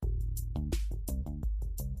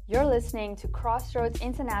You're listening to Crossroads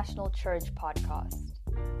International Church podcast.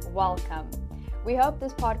 Welcome. We hope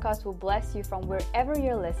this podcast will bless you from wherever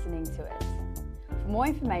you're listening to it. For more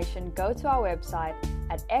information, go to our website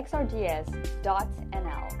at xrds.nl.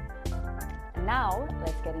 And now,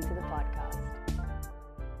 let's get into the podcast.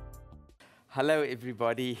 Hello,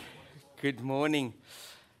 everybody. Good morning.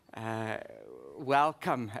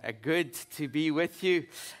 Welcome. Good to be with you.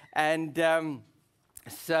 And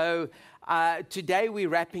today we're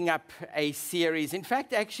wrapping up a series. In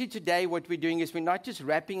fact, actually today what we're doing is we're not just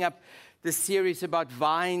wrapping up the series about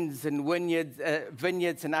vines and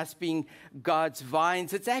vineyards and us being God's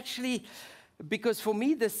vines. It's actually because for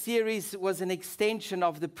me this series was an extension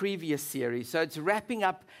of the previous series. So it's wrapping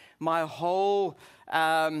up my whole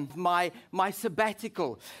my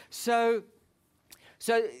sabbatical. So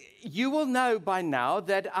you will know by now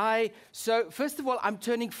that first of all, I'm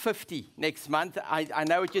turning 50 next month. I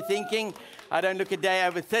know what you're thinking. I don't look a day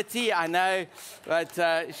over 30, I know, but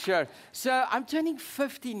sure. So I'm turning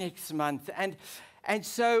 50 next month, and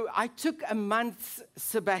so I took a month's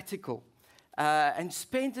sabbatical and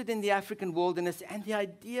spent it in the African wilderness, and the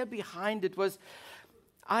idea behind it was,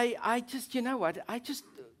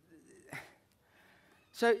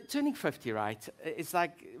 So turning 50, right, it's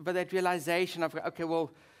like, but that realization of, okay,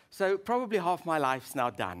 well, so probably half my life's now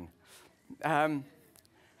done.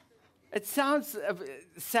 It sounds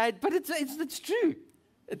sad, but it's true.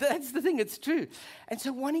 That's the thing, it's true. And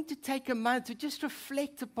so wanting to take a month to just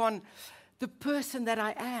reflect upon the person that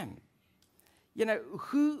I am. You know,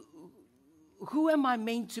 who am I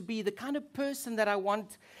meant to be? The kind of person that I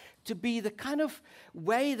want to be, the kind of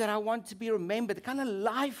way that I want to be remembered, the kind of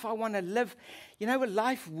life I want to live, you know, a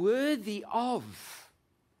life worthy of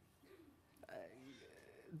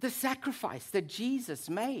the sacrifice that Jesus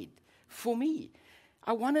made for me.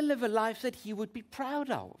 I want to live a life that he would be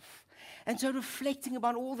proud of. And so reflecting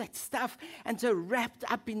about all that stuff, and so wrapped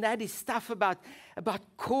up in that is stuff about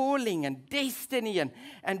calling and destiny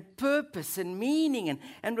and purpose and meaning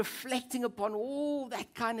and reflecting upon all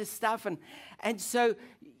that kind of stuff. And so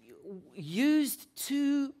used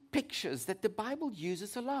two pictures that the Bible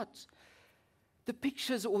uses a lot. The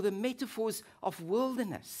pictures or the metaphors of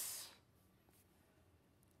wilderness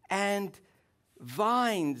and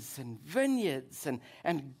vines and vineyards and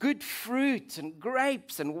good fruit and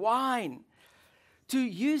grapes and wine. To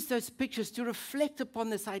use those pictures to reflect upon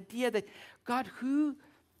this idea that, God, who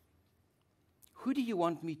do you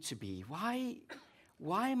want me to be?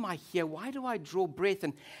 Why am I here? Why do I draw breath?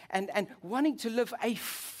 And wanting to live a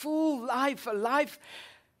full life,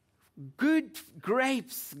 good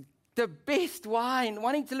grapes, the best wine,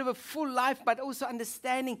 wanting to live a full life, but also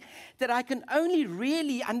understanding that I can only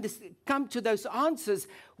really come to those answers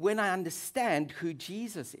when I understand who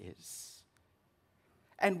Jesus is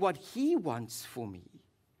and what he wants for me.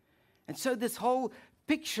 And so this whole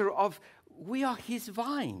picture of we are his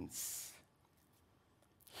vines.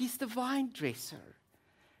 He's the vine dresser.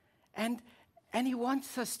 And he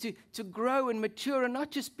wants us to grow and mature and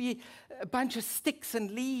not just be a bunch of sticks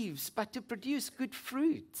and leaves, but to produce good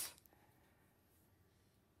fruit,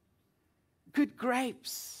 good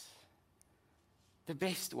grapes, the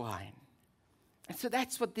best wine. And so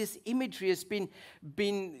that's what this imagery has been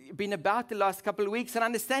about the last couple of weeks, and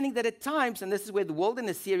understanding that at times, and this is where the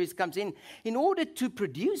wilderness series comes in order to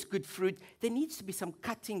produce good fruit, there needs to be some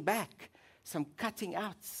cutting back, some cutting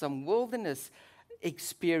out, some wilderness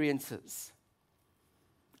experiences.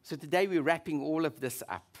 So today we're wrapping all of this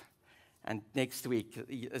up. And next week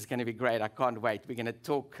is going to be great. I can't wait. We're going to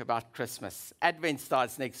talk about Christmas. Advent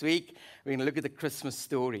starts next week. We're going to look at the Christmas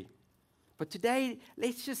story. But today,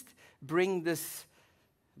 let's just bring this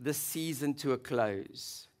season to a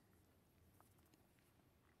close.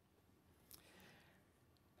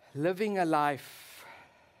 Living a life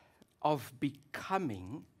of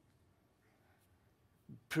becoming,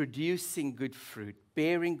 producing good fruit,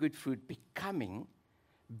 bearing good fruit, becoming,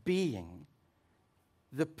 being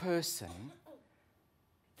the person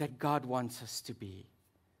that God wants us to be.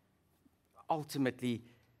 Ultimately,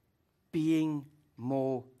 being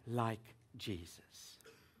more like Jesus.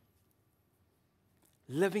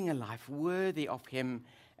 Living a life worthy of him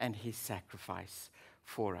and his sacrifice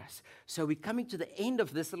for us. So we're coming to the end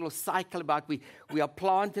of this little cycle about we are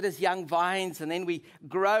planted as young vines, and then we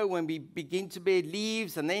grow and we begin to bear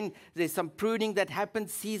leaves, and then there's some pruning that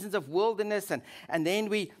happens, seasons of wilderness, and then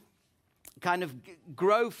we kind of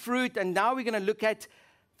grow fruit, and now we're going to look at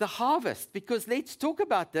the harvest, because let's talk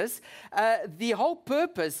about this. The whole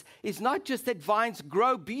purpose is not just that vines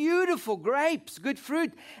grow beautiful grapes, good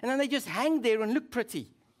fruit, and then they just hang there and look pretty.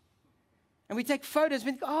 And we take photos and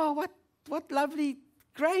we think, oh, what lovely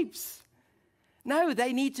grapes. No,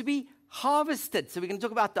 they need to be harvested. So we're going to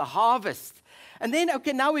talk about the harvest. And then,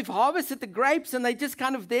 okay, now we've harvested the grapes and they're just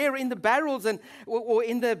kind of there in the barrels or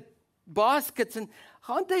in the baskets. And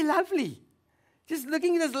aren't they lovely? Just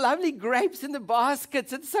looking at those lovely grapes in the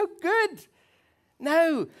baskets. It's so good.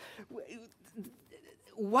 No.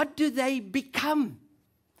 What do they become?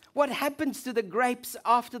 What happens to the grapes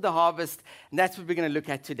after the harvest? And that's what we're going to look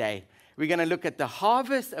at today. We're going to look at the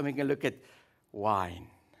harvest and we're going to look at wine.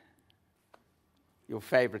 Your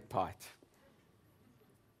favorite part.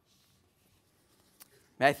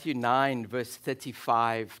 Matthew 9, verse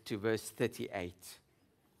 35 to verse 38.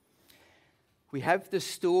 We have the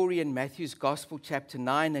story in Matthew's Gospel, chapter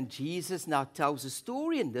 9, and Jesus now tells a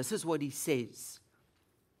story, and this is what he says.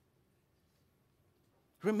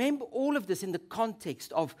 Remember all of this in the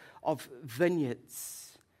context of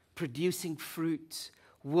vineyards, producing fruit,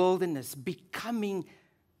 wilderness,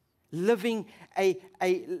 living a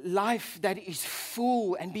life that is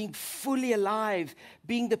full and being fully alive,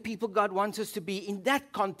 being the people God wants us to be. In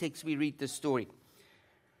that context, we read this story.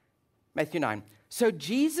 Matthew 9. So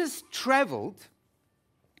Jesus traveled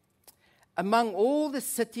among all the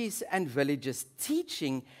cities and villages,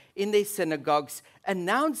 teaching in their synagogues,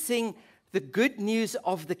 announcing the good news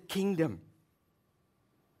of the kingdom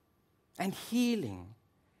and healing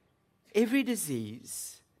every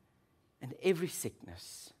disease and every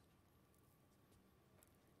sickness.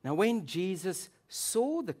 Now, when Jesus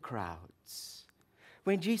saw the crowds,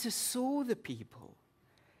 when Jesus saw the people,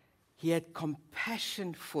 he had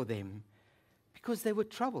compassion for them because they were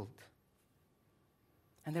troubled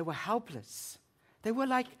and they were helpless. They were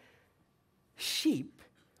like sheep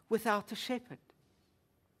without a shepherd.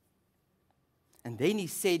 And then he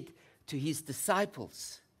said to his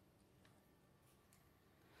disciples,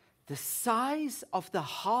 the size of the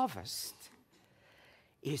harvest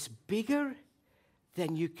is bigger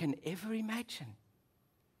than you can ever imagine.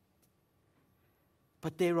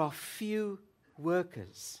 But there are few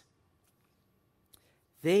workers.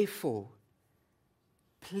 Therefore,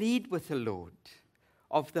 plead with the Lord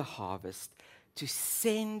of the harvest to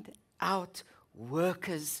send out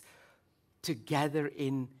workers to gather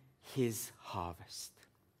in his harvest.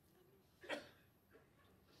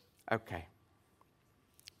 Okay.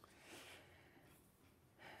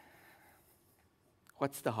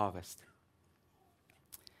 What's the harvest?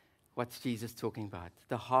 What's Jesus talking about?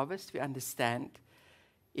 The harvest, we understand,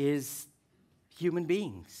 is human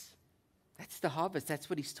beings. That's the harvest. That's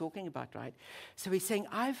what he's talking about, right? So he's saying,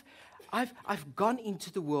 I've gone into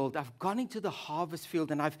the world. I've gone into the harvest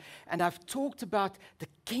field, and I've talked about the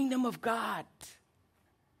kingdom of God.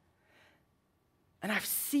 And I've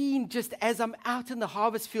seen, just as I'm out in the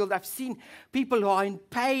harvest field, I've seen people who are in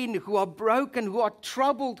pain, who are broken, who are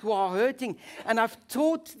troubled, who are hurting. And I've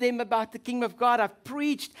taught them about the kingdom of God. I've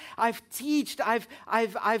preached, I've taught,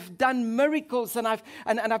 I've done miracles, and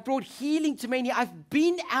I've brought healing to many. I've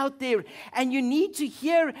been out there. And you need to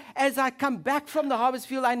hear, as I come back from the harvest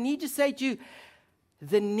field, I need to say to you,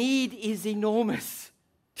 the need is enormous.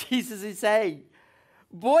 Jesus is saying,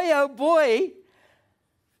 boy, oh boy,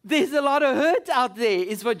 there's a lot of hurt out there,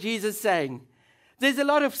 is what Jesus is saying. There's a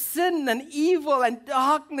lot of sin and evil and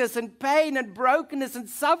darkness and pain and brokenness and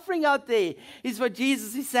suffering out there, is what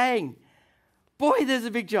Jesus is saying. Boy, there's a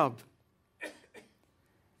big job.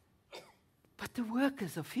 But the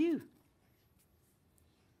workers are few.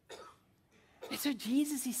 And so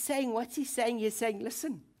Jesus is saying, what's he saying? He's saying,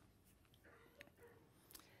 listen.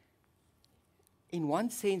 In one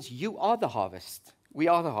sense, you are the harvest. We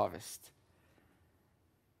are the harvest.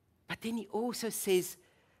 But then he also says,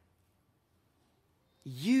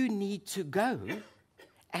 you need to go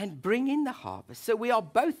and bring in the harvest. So we are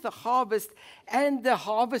both the harvest and the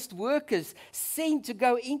harvest workers sent to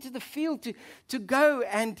go into the field, to go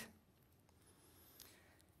and...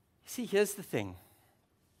 See, here's the thing.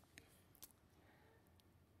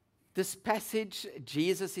 This passage,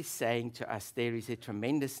 Jesus is saying to us, there is a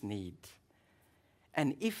tremendous need.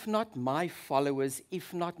 And if not my followers,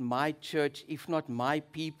 if not my church, if not my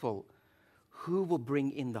people, who will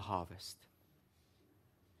bring in the harvest?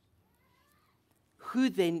 Who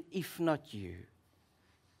then, if not you?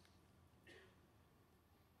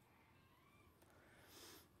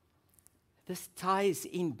 This ties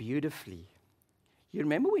in beautifully. You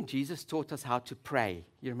remember when Jesus taught us how to pray?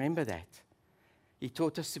 You remember that? He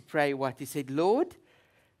taught us to pray what? He said, Lord,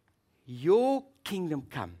 your kingdom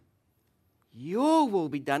come. Your will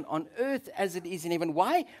be done on earth as it is in heaven.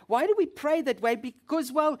 Why do we pray that way?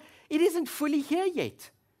 Because, well, it isn't fully here yet.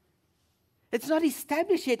 It's not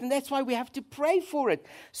established yet, and that's why we have to pray for it.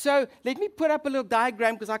 So let me put up a little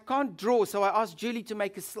diagram because I can't draw, so I asked Julie to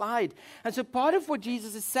make a slide. And so part of what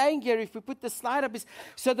Jesus is saying here, if we put the slide up, is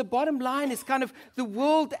so the bottom line is kind of the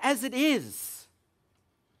world as it is.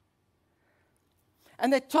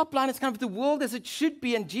 And the top line is kind of the world as it should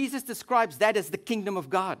be, and Jesus describes that as the kingdom of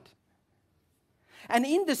God. And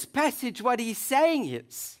in this passage, what he's saying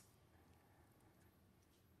is,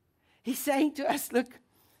 he's saying to us, look,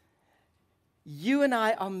 you and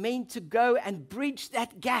I are meant to go and bridge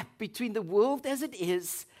that gap between the world as it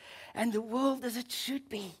is and the world as it should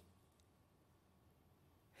be.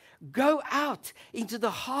 Go out into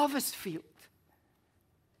the harvest field.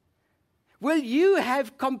 Will you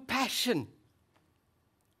have compassion?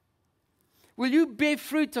 Will you bear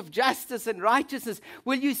fruit of justice and righteousness?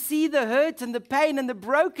 Will you see the hurt and the pain and the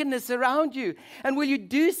brokenness around you? And will you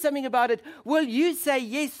do something about it? Will you say,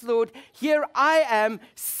 yes, Lord, here I am,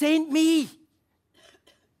 send me.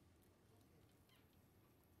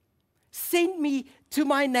 Send me to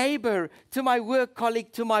my neighbor, to my work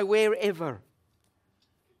colleague, to my wherever.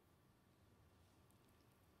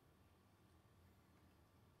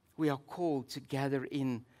 We are called to gather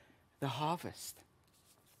in the harvest.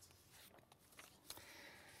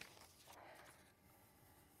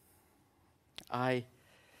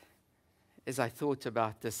 As I thought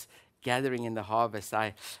about this gathering in the harvest,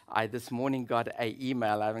 I this morning got an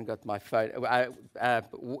email. I haven't got my phone.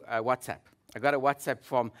 WhatsApp. I got a WhatsApp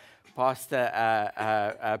from Pastor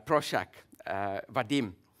Proshak,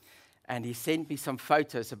 Vadim, and he sent me some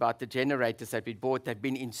photos about the generators that we bought. They've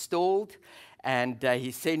been installed, and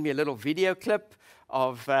he sent me a little video clip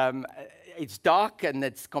of it's dark and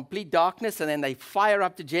it's complete darkness, and then they fire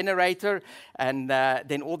up the generator, and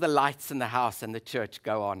then all the lights in the house and the church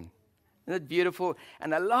go on. Isn't it beautiful?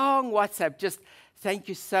 And a long WhatsApp, just thank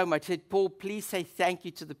you so much. I said, Paul, please say thank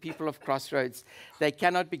you to the people of Crossroads. They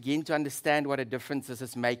cannot begin to understand what a difference this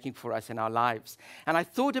is making for us in our lives. And I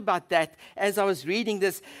thought about that as I was reading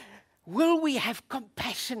this. Will we have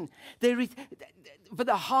compassion? For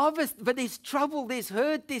the harvest, but there's trouble, there's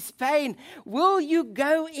hurt, there's pain. Will you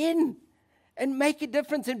go in and make a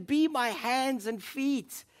difference and be my hands and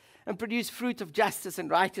feet and produce fruit of justice and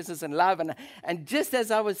righteousness and love? And just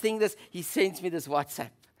as I was thinking this, he sends me this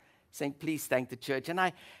WhatsApp saying, please thank the church. And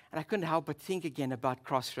I couldn't help but think again about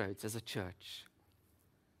Crossroads as a church.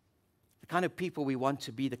 The kind of people we want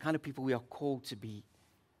to be, the kind of people we are called to be.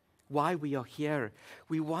 Why we are here.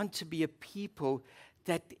 We want to be a people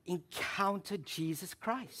that encounter Jesus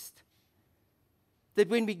Christ. That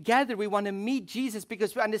when we gather, we want to meet Jesus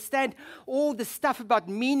because we understand all the stuff about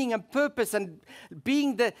meaning and purpose and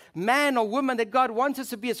being the man or woman that God wants us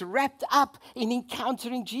to be is wrapped up in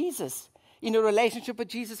encountering Jesus, in a relationship with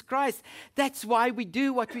Jesus Christ. That's why we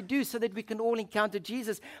do what we do, so that we can all encounter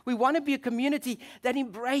Jesus. We want to be a community that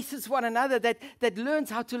embraces one another, that learns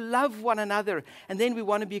how to love one another. And then we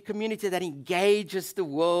want to be a community that engages the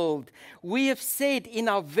world. We have said in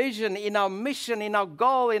our vision, in our mission, in our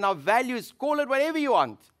goal, in our values, call it whatever you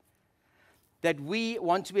want, that we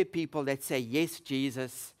want to be people that say, yes,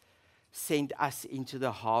 Jesus, send us into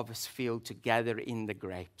the harvest field to gather in the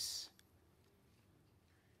grapes.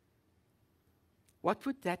 What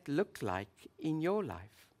would that look like in your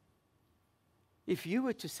life? If you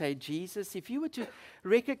were to say, Jesus, if you were to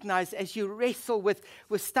recognize as you wrestle with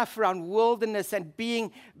stuff around wilderness and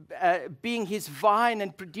being his vine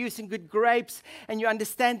and producing good grapes, and you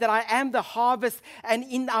understand that I am the harvest,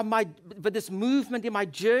 and but this movement in my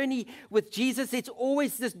journey with Jesus, it's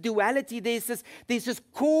always this duality. There's this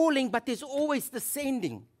calling, but there's always the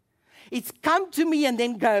sending. It's come to me and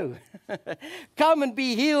then go. Come and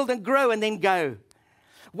be healed and grow and then go.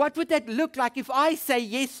 What would that look like if I say,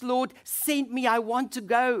 yes, Lord, send me, I want to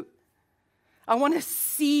go. I want to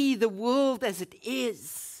see the world as it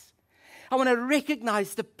is. I want to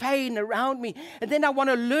recognize the pain around me. And then I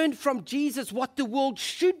want to learn from Jesus what the world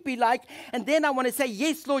should be like. And then I want to say,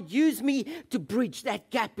 yes, Lord, use me to bridge that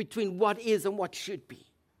gap between what is and what should be.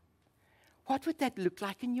 What would that look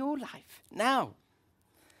like in your life now?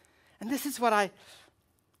 And this is what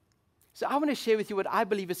So I want to share with you what I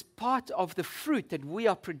believe is part of the fruit that we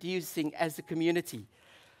are producing as a community.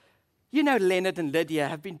 You know, Leonard and Lydia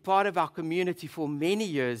have been part of our community for many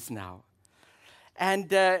years now.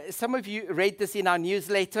 And some of you read this in our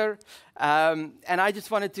newsletter. And I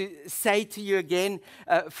just wanted to say to you again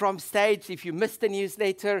from stage, if you missed the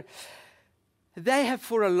newsletter, they have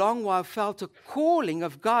for a long while felt a calling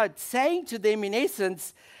of God saying to them, in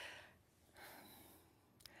essence,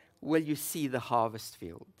 will you see the harvest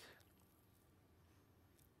field?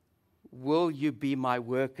 Will you be my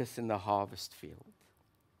workers in the harvest field?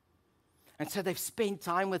 And so they've spent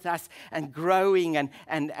time with us and growing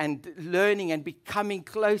and learning and becoming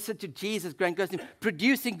closer to Jesus, growing closer,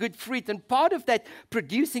 producing good fruit. And part of that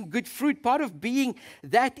producing good fruit, part of being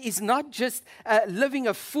that is not just living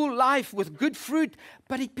a full life with good fruit,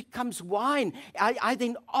 but it becomes wine. I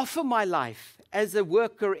then offer my life as a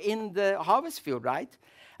worker in the harvest field, right?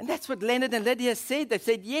 And that's what Leonard and Lydia said. They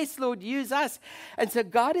said, yes, Lord, use us. And so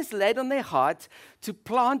God has laid on their heart to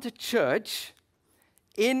plant a church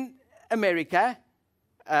in America,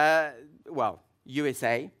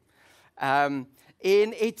 USA,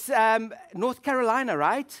 it's North Carolina,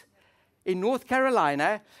 right? In North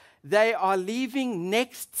Carolina, they are leaving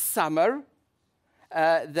next summer.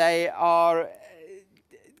 They are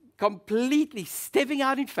completely stepping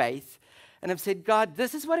out in faith and have said, God,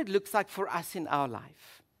 this is what it looks like for us in our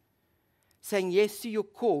life. Saying yes to your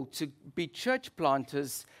call to be church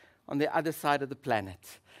planters on the other side of the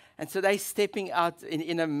planet. And so they're stepping out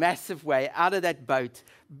in a massive way out of that boat.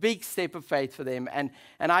 Big step of faith for them. And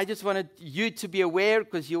I just wanted you to be aware,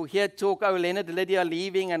 because you'll hear talk, Leonard and Lydia are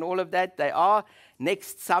leaving and all of that. They are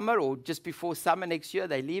next summer or just before summer next year,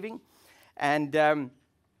 they're leaving. And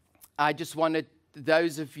I just wanted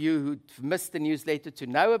those of you who've missed the newsletter to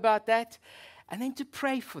know about that and then to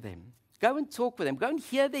pray for them. Go and talk with them. Go and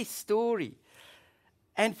hear their story.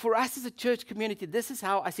 And for us as a church community, this is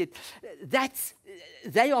how I said,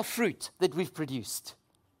 they are fruit that we've produced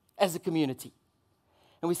as a community.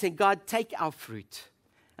 And we say, God, take our fruit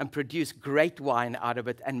and produce great wine out of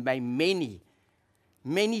it, and may many,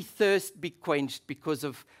 many thirst be quenched because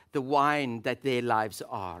of the wine that their lives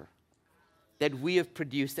are, that we have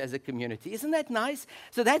produced as a community. Isn't that nice?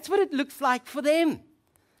 So that's what it looks like for them.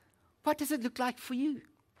 What does it look like for you?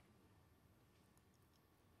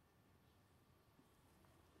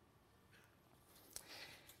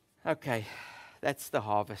 Okay, that's the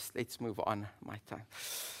harvest. Let's move on, my time.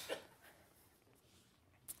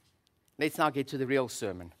 Let's now get to the real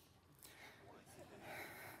sermon.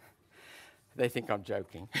 They think I'm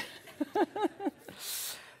joking.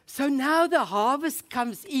 So now the harvest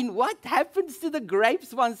comes in. What happens to the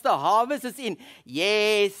grapes once the harvest is in?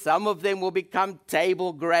 Yes, some of them will become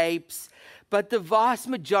table grapes, but the vast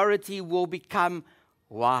majority will become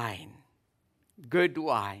wine, good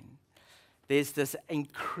wine. There's this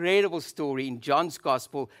incredible story in John's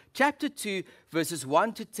Gospel, chapter 2, verses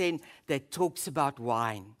 1 to 10, that talks about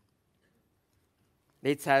wine.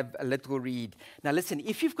 Let's have a little read. Now listen,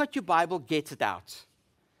 if you've got your Bible, get it out.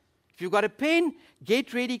 If you've got a pen,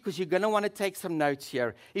 get ready, because you're going to want to take some notes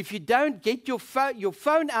here. If you don't, get your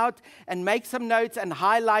phone out and make some notes and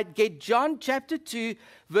highlight. Get John chapter 2,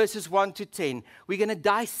 verses 1 to 10. We're going to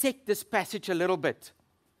dissect this passage a little bit.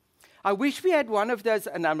 I wish we had one of those,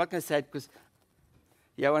 and I'm not going to say it because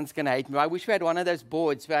Johan's going to hate me. I wish we had one of those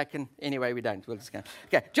boards where I can, anyway, we don't. We'll just go.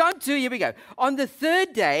 Okay, John 2, here we go. On the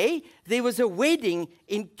third day, there was a wedding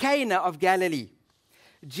in Cana of Galilee.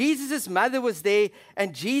 Jesus' mother was there,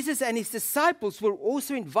 and Jesus and his disciples were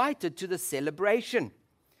also invited to the celebration.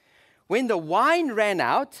 When the wine ran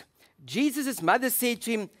out, Jesus' mother said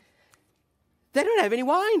to him, "They don't have any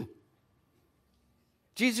wine."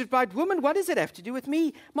 Jesus replied, "Woman, what does it have to do with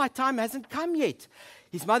me? My time hasn't come yet."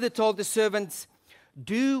 His mother told the servants,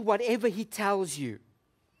 "Do whatever he tells you."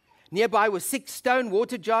 Nearby were 6 stone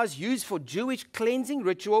water jars used for Jewish cleansing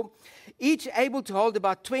ritual, each able to hold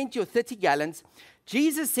about 20 or 30 gallons.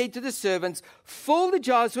 Jesus said to the servants, "Fill the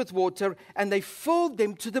jars with water," and they filled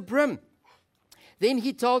them to the brim. Then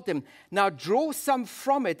he told them, "Now draw some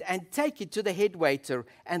from it and take it to the head waiter."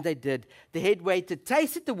 And they did. The head waiter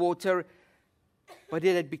tasted the water, but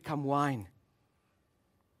it had become wine.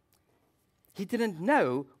 He didn't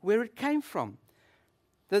know where it came from.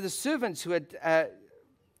 The servants who had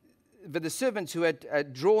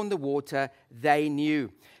drawn the water, they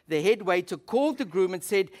knew. The head waiter called the groom and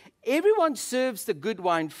said, "Everyone serves the good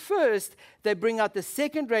wine first. They bring out the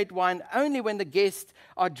second-rate wine only when the guests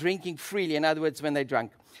are drinking freely." In other words, when they're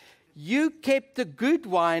drunk. "You kept the good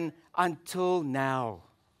wine until now."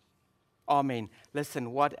 Amen.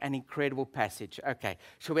 Listen, what an incredible passage. Okay,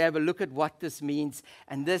 shall we have a look at what this means?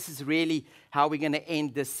 And this is really how we're going to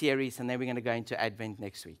end this series, and then we're going to go into Advent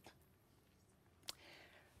next week.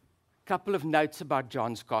 Couple of notes about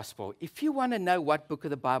John's Gospel. If you want to know what book of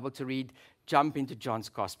the Bible to read, jump into John's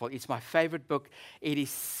Gospel. It's my favorite book. It is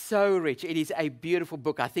so rich. It is a beautiful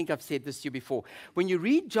book. I think I've said this to you before. When you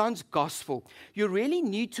read John's Gospel, you really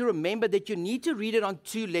need to remember that you need to read it on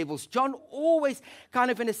 2 levels. John always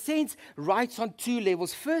kind of, in a sense, writes on 2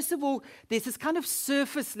 levels. First of all, there's this kind of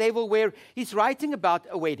surface level where he's writing about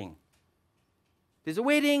a wedding. There's a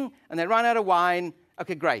wedding, and they run out of wine.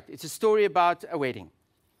 Okay, great. It's a story about a wedding.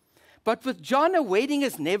 But with John, a wedding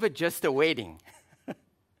is never just a wedding.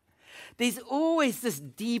 There's always this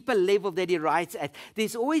deeper level that he writes at.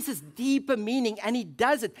 There's always this deeper meaning, and he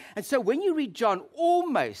does it. And so when you read John,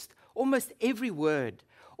 almost every word,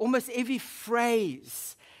 almost every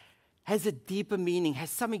phrase has a deeper meaning, has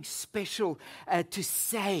something special to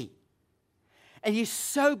say. And he's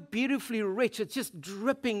so beautifully rich. It's just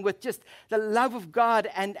dripping with just the love of God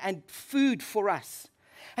and food for us.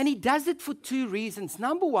 And he does it for two reasons.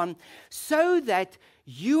 Number one, so that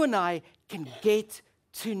you and I can get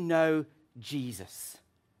to know Jesus.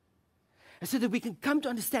 And so that we can come to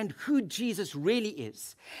understand who Jesus really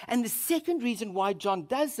is. And the second reason why John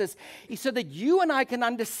does this is so that you and I can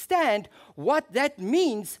understand what that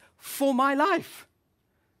means for my life.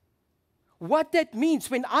 What that means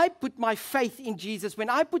when I put my faith in Jesus, when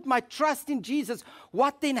I put my trust in Jesus,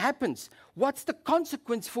 what then happens? What's the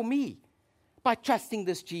consequence for me by trusting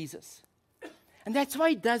this Jesus? And that's why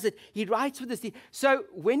he does it. He writes with this. So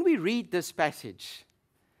when we read this passage,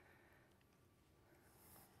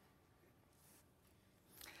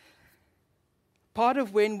 part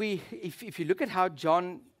of when if you look at how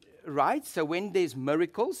John writes, so when there's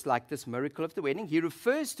miracles, like this miracle of the wedding, he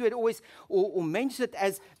refers to it always, or mentions it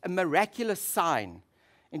as a miraculous sign.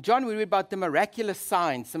 In John, we read about the miraculous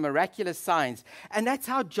signs. And that's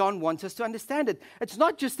how John wants us to understand it. It's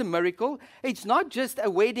not just a miracle. It's not just a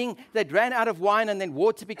wedding that ran out of wine and then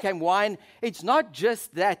water became wine. It's not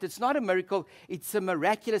just that. It's not a miracle. It's a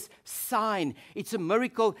miraculous sign. It's a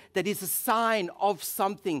miracle that is a sign of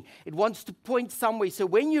something. It wants to point somewhere. So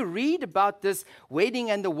when you read about this wedding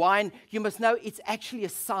and the wine, you must know it's actually a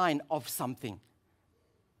sign of something.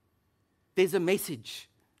 There's a message.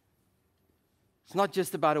 It's not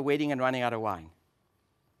just about a wedding and running out of wine.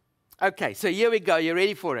 Okay, so here we go. You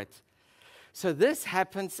ready for it? So this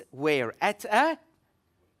happens where? At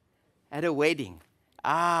a wedding.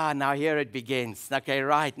 Now here it begins. Okay,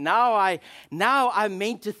 right. Now I'm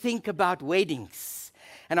meant to think about weddings.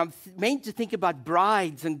 And I'm meant to think about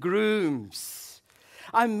brides and grooms.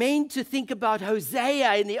 I'm meant to think about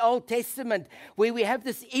Hosea in the Old Testament, where we have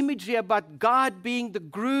this imagery about God being the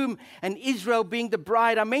groom and Israel being the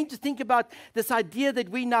bride. I'm meant to think about this idea that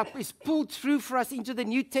we now is pulled through for us into the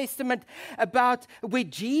New Testament about where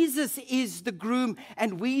Jesus is the groom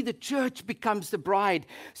and we, the church, becomes the bride.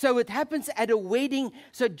 So it happens at a wedding.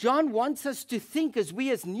 So John wants us to think, as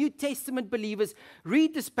we as New Testament believers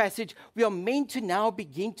read this passage, we are meant to now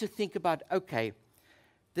begin to think about, okay,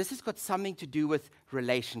 this has got something to do with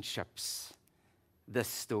relationships, this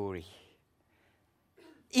story.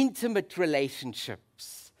 Intimate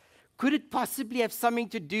relationships. Could it possibly have something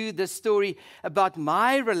to do, this story, about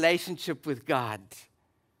my relationship with God?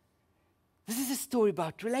 This is a story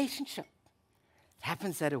about relationship. It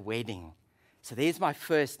happens at a wedding. So there's my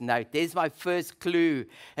first note. There's my first clue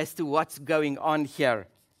as to what's going on here.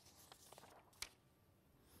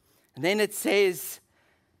 And then it says,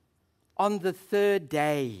 on the third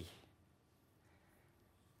day.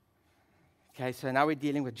 Okay, so now we're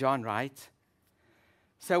dealing with John, right?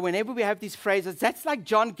 So whenever we have these phrases, that's like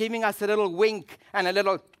John giving us a little wink and a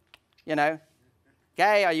little,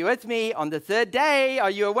 okay, are you with me? On the third day,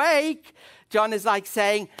 are you awake? John is like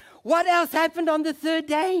saying, what else happened on the third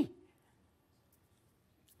day?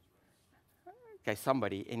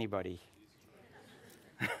 Okay, anybody.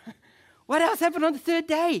 What else happened on the third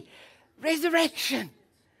day? Resurrection.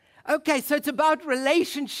 Okay, so it's about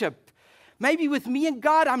relationship. Maybe with me and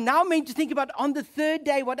God, I'm now meant to think about on the third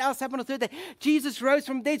day, what else happened on the third day? Jesus rose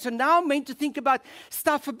from dead. So now I'm meant to think about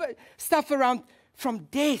stuff around from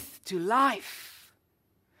death to life,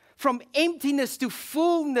 from emptiness to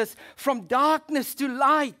fullness, from darkness to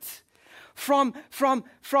light, from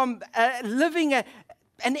living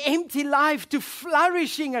an empty life to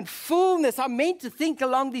flourishing and fullness. I'm meant to think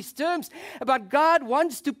along these terms about God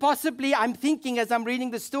wants to possibly, I'm thinking as I'm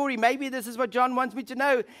reading the story, maybe this is what John wants me to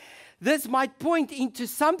know. This might point into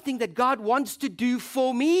something that God wants to do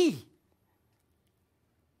for me.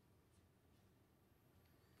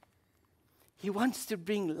 He wants to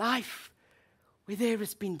bring life where there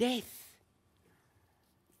has been death.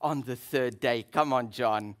 On the third day. Come on,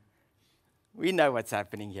 John. We know what's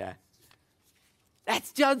happening here.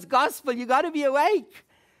 That's John's gospel. You got to be awake.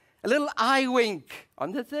 A little eye wink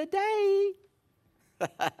on the third day.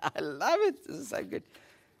 I love it. This is so good.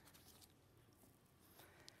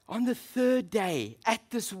 On the third day, at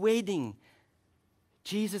this wedding,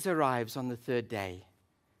 Jesus arrives on the third day.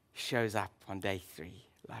 Shows up on day 3.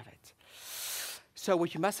 Love it. So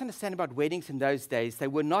what you must understand about weddings in those days, they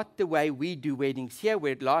were not the way we do weddings here,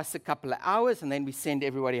 where it lasts a couple of hours and then we send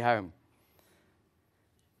everybody home.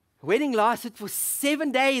 The wedding lasted for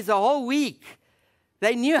 7 days, a whole week.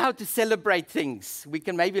 They knew how to celebrate things. We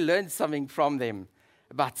can maybe learn something from them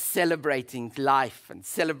about celebrating life and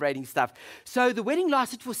celebrating stuff. So the wedding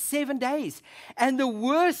lasted for 7 days. And the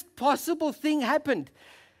worst possible thing happened.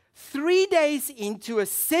 3 days into a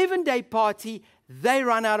 7-day party, they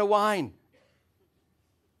run out of wine.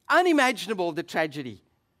 Unimaginable, the tragedy.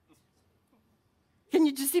 Can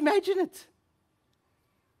you just imagine it?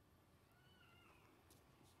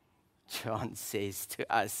 John says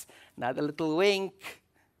to us, another little wink,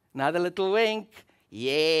 another little wink.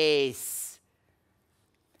 Yes.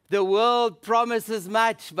 The world promises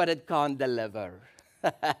much, but it can't deliver.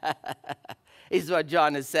 Is what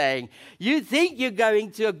John is saying. You think you're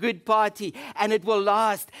going to a good party and it will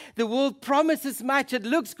last. The world promises much, it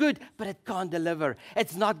looks good, but it can't deliver.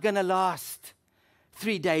 It's not going to last.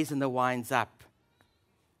 3 days and the wine's up.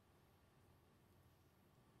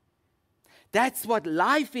 That's what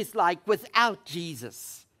life is like without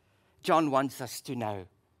Jesus. John wants us to know.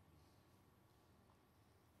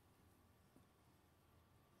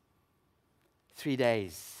 Three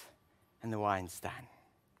days and the wine's done.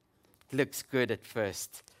 It looks good at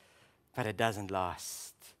first, but it doesn't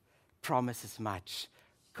last. Promises much,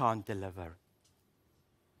 can't deliver.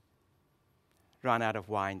 Run out of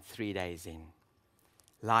wine 3 days in.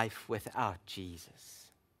 Life without Jesus.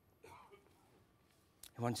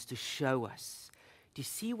 He wants to show us. Do you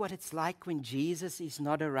see what it's like when Jesus is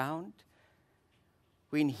not around?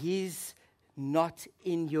 When He's not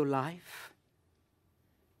in your life?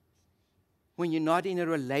 When you're not in a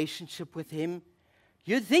relationship with Him?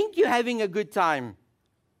 You think you're having a good time.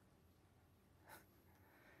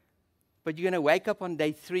 But you're going to wake up on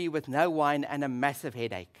day 3 with no wine and a massive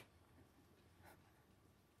headache.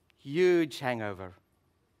 Huge hangover.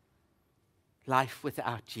 Life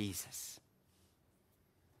without Jesus.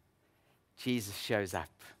 Jesus shows up.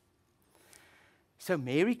 So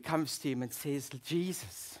Mary comes to Him and says,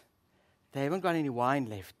 Jesus, they haven't got any wine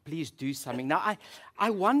left. Please do something. Now, I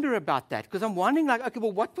wonder about that because I'm wondering, like, okay,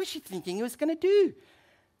 well, what was she thinking He was going to do?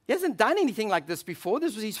 He hasn't done anything like this before.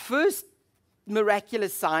 This was His first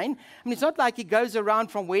miraculous sign. I mean, it's not like He goes around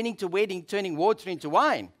from wedding to wedding turning water into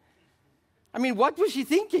wine. I mean, what was she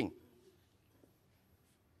thinking?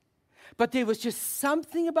 But there was just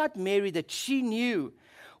something about Mary that she knew.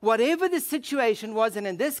 Whatever the situation was, and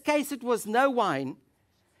in this case it was no wine,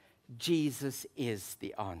 Jesus is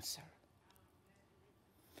the answer.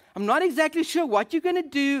 I'm not exactly sure what you're going to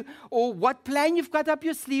do or what plan you've got up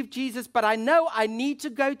your sleeve, Jesus, but I know I need to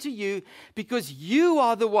go to You because You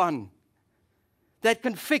are the one that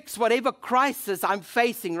can fix whatever crisis I'm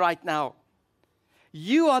facing right now.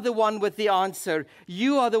 You are the one with the answer.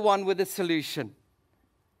 You are the one with the solution.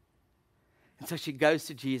 And so she goes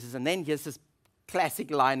to Jesus, and then here's this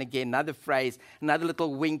classic line again, another phrase, another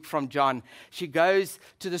little wink from John. She goes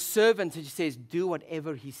to the servants and she says, do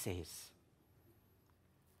whatever He says.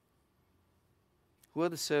 Who are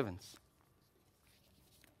the servants?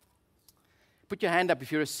 Put your hand up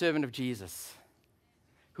if you're a servant of Jesus.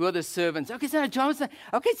 Who are the servants? Okay, so John was saying,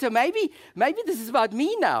 okay, so maybe this is about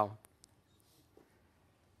me now.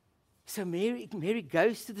 So Mary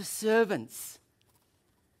goes to the servants.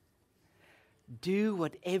 Do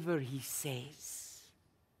whatever He says.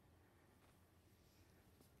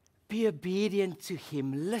 Be obedient to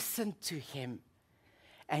Him. Listen to Him.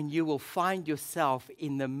 And you will find yourself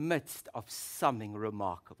in the midst of something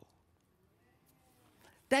remarkable.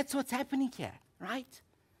 That's what's happening here, right?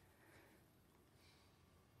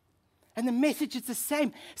 And the message is the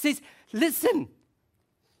same. It says, listen,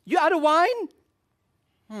 you out of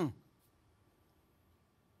wine?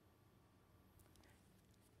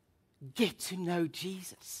 Get to know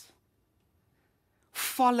Jesus.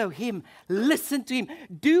 Follow Him. Listen to Him.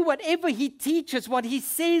 Do whatever He teaches, what He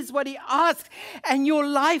says, what He asks, and your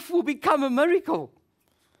life will become a miracle.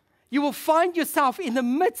 You will find yourself in the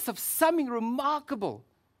midst of something remarkable.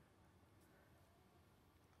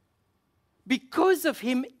 Because of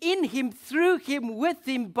Him, in Him, through Him, with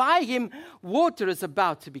Him, by Him, water is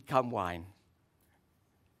about to become wine.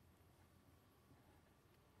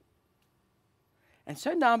 And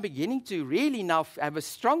so now I'm beginning to really now have a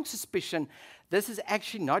strong suspicion this is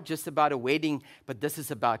actually not just about a wedding, but this is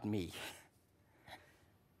about me.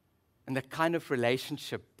 And the kind of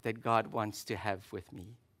relationship that God wants to have with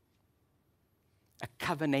me. A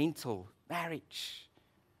covenantal marriage.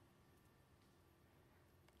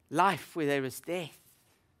 Life where there is death.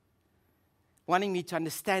 Wanting me to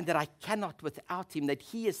understand that I cannot without Him, that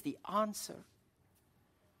He is the answer.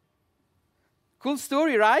 Cool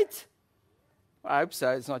story, right? I hope so.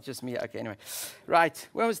 It's not just me. Okay, anyway. Right.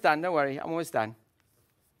 We're almost done. Don't worry. I'm almost done.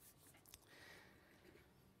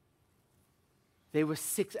 there were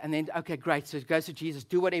 6, and then, okay, great. So it goes to Jesus,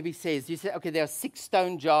 do whatever he says. He said, okay, there are 6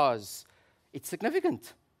 stone jars. It's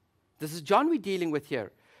significant. This is John we're dealing with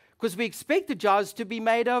here. Because we expect the jars to be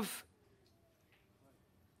made of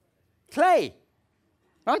clay.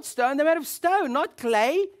 Not stone, they're made of stone, not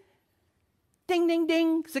clay. Ding, ding,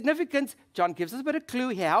 ding. Significance. John gives us a bit of clue.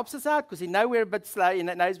 He helps us out because he knows we're a bit slow. He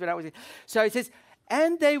knows we're not. So he says,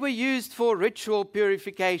 and they were used for ritual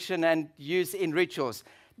purification and use in rituals.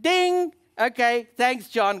 Ding. Okay, thanks,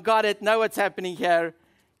 John. Got it. Know what's happening here.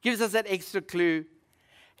 Gives us that extra clue.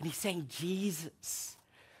 And he's saying, Jesus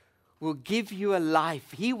will give you a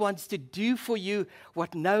life. He wants to do for you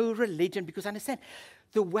what no religion, because understand,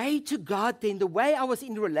 the way to God then, the way I was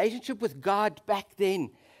in relationship with God back then,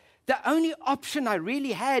 the only option I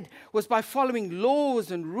really had was by following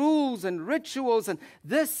laws and rules and rituals and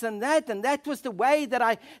this and that was the way that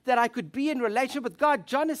I could be in relationship with God.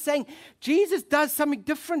 John is saying Jesus does something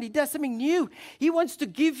different. He does something new. He wants to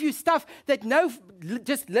give you stuff that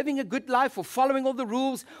just living a good life or following all the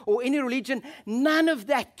rules or any religion, none of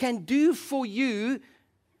that can do for you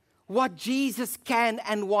what Jesus can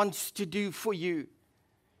and wants to do for you.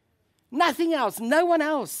 Nothing else, no one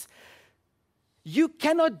else. You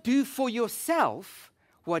cannot do for yourself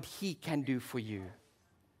what he can do for you.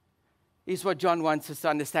 Is what John wants us to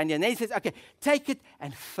understand here. And then he says, okay, take it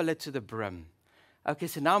and fill it to the brim. Okay,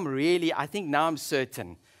 so now I'm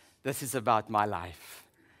certain this is about my life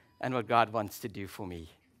and what God wants to do for me.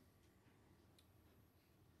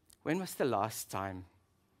 When was the last time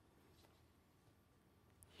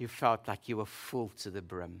you felt like you were full to the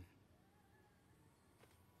brim?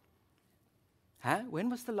 When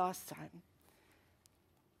was the last time?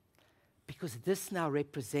 Because this now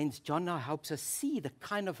represents, John now helps us see the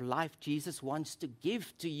kind of life Jesus wants to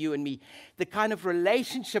give to you and me, the kind of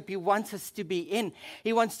relationship he wants us to be in.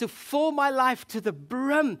 He wants to fill my life to the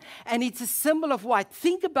brim, and it's a symbol of what?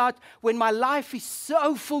 Think about when my life is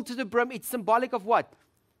so full to the brim, it's symbolic of what?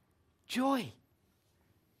 Joy,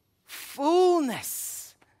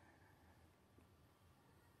 fullness,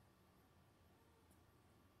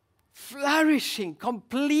 flourishing,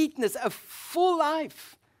 completeness, a full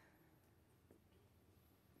life.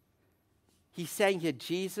 He's saying here,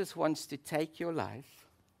 Jesus wants to take your life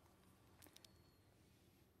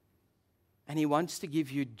and he wants to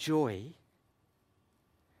give you joy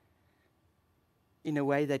in a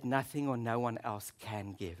way that nothing or no one else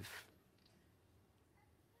can give.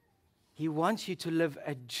 He wants you to live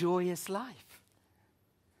a joyous life.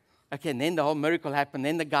 Okay, and then the whole miracle happened.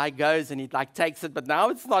 Then the guy goes and he takes it, but now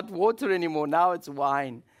it's not water anymore. Now it's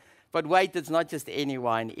wine. But wait, it's not just any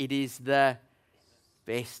wine. It is the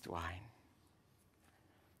best wine.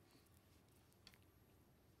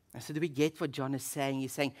 And so do we get what John is saying?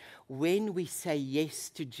 He's saying, when we say yes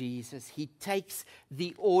to Jesus, he takes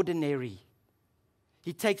the ordinary.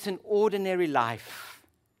 He takes an ordinary life.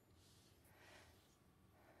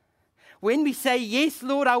 When we say, yes,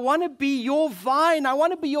 Lord, I want to be your vine. I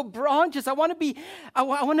want to be your branches. I want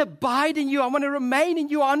to abide in you. I want to remain in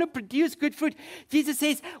you. I want to produce good fruit. Jesus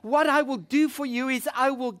says, what I will do for you is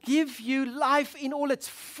I will give you life in all its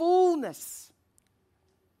fullness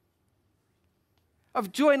of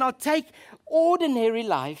joy, and I'll take ordinary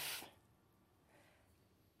life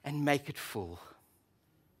and make it full.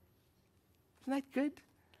 Isn't that good?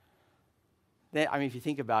 If you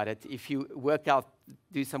think about it, if you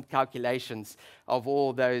do some calculations of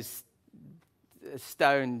all those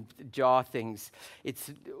stone jar things,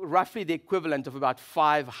 it's roughly the equivalent of about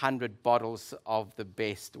 500 bottles of the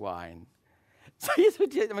best wine. So he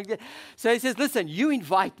says, listen, you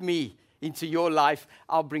invite me into your life,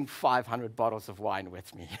 I'll bring 500 bottles of wine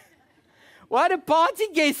with me. What a party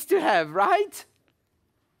guest to have, right?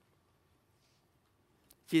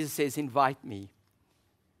 Jesus says, invite me,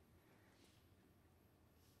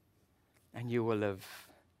 and you will live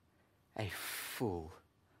a full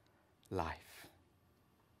life.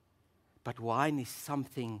 But wine is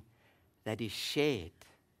something that is shared.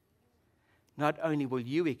 Not only will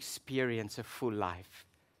you experience a full life,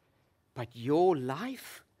 but your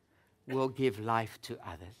life will give life to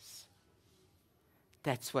others.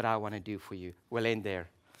 That's what I want to do for you. We'll end there.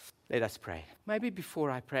 Let us pray. Maybe before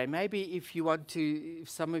I pray, if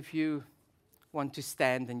some of you want to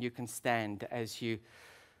stand, then you can stand as you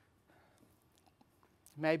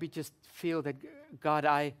maybe just feel that,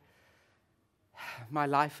 God, my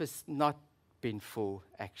life has not been full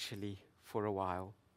actually for a while.